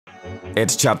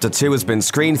It Chapter 2 has been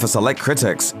screened for select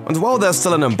critics, and while there's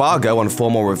still an embargo on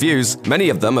formal reviews, many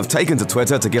of them have taken to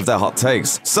Twitter to give their hot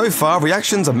takes. So far,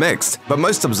 reactions are mixed, but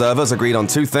most observers agreed on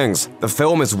two things. The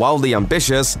film is wildly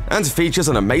ambitious and features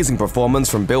an amazing performance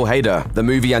from Bill Hader. The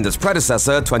movie and its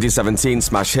predecessor, 2017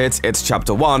 smash hit It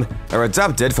Chapter 1, are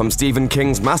adapted from Stephen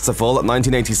King's masterful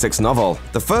 1986 novel.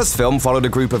 The first film followed a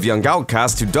group of young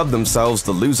outcasts who dubbed themselves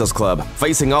the Losers Club,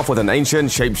 facing off with an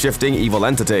ancient, shape-shifting evil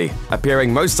entity,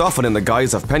 appearing most often in the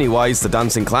guise of Pennywise the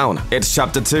Dancing Clown. It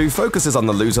Chapter 2 focuses on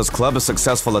the Losers Club as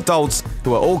successful adults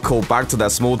who are all called back to their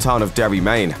small town of Derry,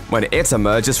 Maine, when it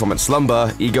emerges from its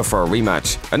slumber, eager for a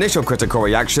rematch. Initial critical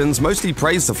reactions mostly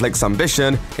praised the flick's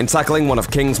ambition in tackling one of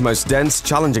King's most dense,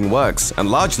 challenging works, and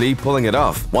largely pulling it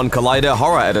off. One Collider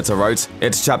horror editor wrote,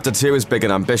 "It Chapter 2 is big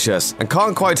and ambitious, and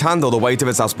can't quite handle the weight of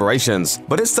its aspirations,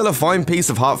 but it's still a fine piece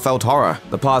of heartfelt horror.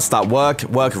 The parts that work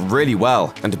really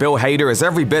well, and Bill Hader is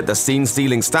every bit the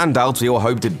scene-stealing standout we all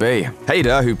hoped it'd be."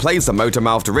 Hader, who plays the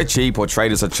motor-mouthed Richie,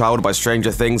 portrayed as a child by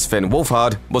Stranger Things' Finn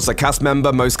Wolfhard, was the cast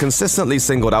member most consistently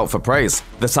singled out for praise.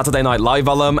 The Saturday Night Live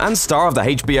alum and star of the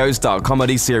HBO's dark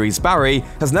comedy series Barry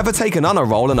has never taken on a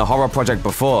role in a horror project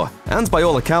before, and by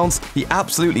all accounts, he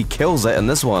absolutely kills it in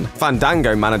this one.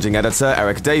 Fandango managing editor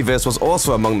Eric Davis was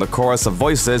also among the chorus of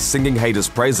voices singing Hader's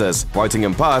praises, writing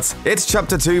in part, "It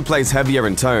Chapter 2 plays heavier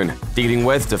in tone, dealing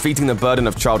with defeating the burden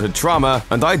of childhood trauma,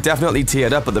 and I definitely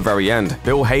teared up at the very end.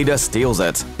 Bill Hader steals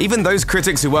it." Even those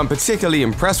critics who weren't particularly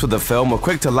impressed with the film were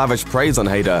quick to lavish praise on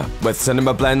Hader, with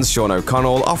Cinema Blend's Sean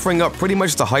O'Connell offering up pretty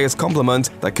much the highest compliment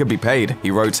that could be paid.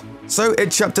 He wrote, "So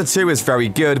It Chapter 2 is very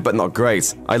good but not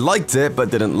great. I liked it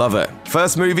but didn't love it.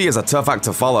 First movie is a tough act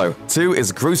to follow. 2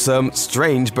 is gruesome,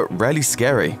 strange but rarely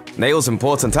scary. Nails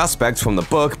important aspects from the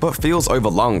book but feels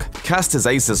overlong. Cast his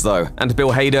aces though, and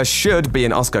Bill Hader should be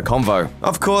an Oscar convo."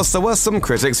 Of course, there were some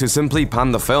critics who simply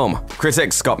panned the film.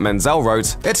 Critic Scott Menzel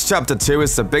wrote, "It Chapter 2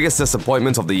 is the biggest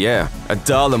disappointment of the year. A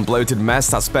dull and bloated mess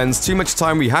that spends too much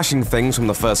time rehashing things from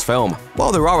the first film.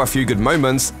 While there are a few good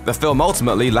moments, the film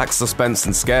ultimately lacks suspense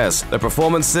and scares. The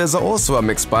performances are also a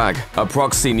mixed bag." A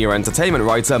Prox senior entertainment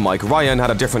writer Mike Ryan had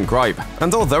a different gripe,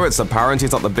 and although it's apparent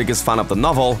he's not the biggest fan of the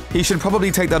novel, he should probably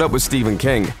take that up with Stephen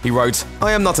King. He wrote,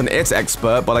 "I am not an It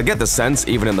expert, but I get the sense,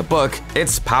 even in the book,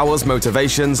 its powers,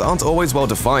 motivations aren't always well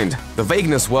defined. The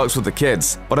vagueness works with the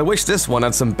kids, but I wish this one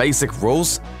had some basic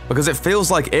rules, because it feels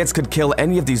like It could kill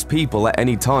any of these people at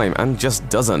any time and just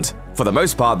doesn't." For the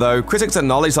most part though, critics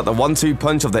acknowledge that the 1-2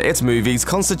 punch of the It movies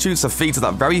constitutes a feat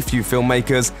that very few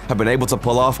filmmakers have been able to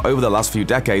pull off over the last few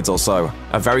decades or so.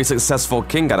 A very successful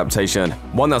King adaptation,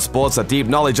 one that sports a deep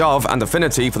knowledge of and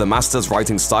affinity for the master's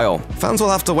writing style. Fans will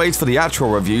have to wait for the actual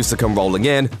reviews to come rolling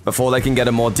in before they can get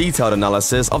a more detailed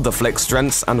analysis of the flick's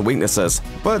strengths and weaknesses.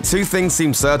 But two things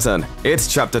seem certain. It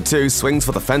Chapter 2 swings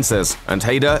for the fences, and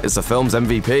Hader is the film's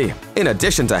MVP. In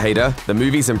addition to Hader, the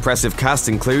movie's impressive cast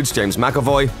includes James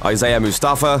McAvoy, Isaiah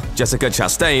Mustafa, Jessica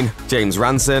Chastain, James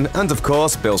Ranson, and of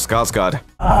course Bill Skarsgård.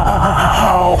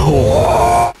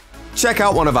 Check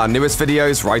out one of our newest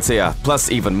videos right here,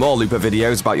 plus even more Looper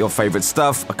videos about your favorite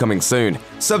stuff are coming soon.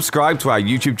 Subscribe to our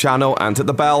YouTube channel and hit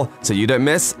the bell so you don't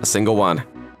miss a single one.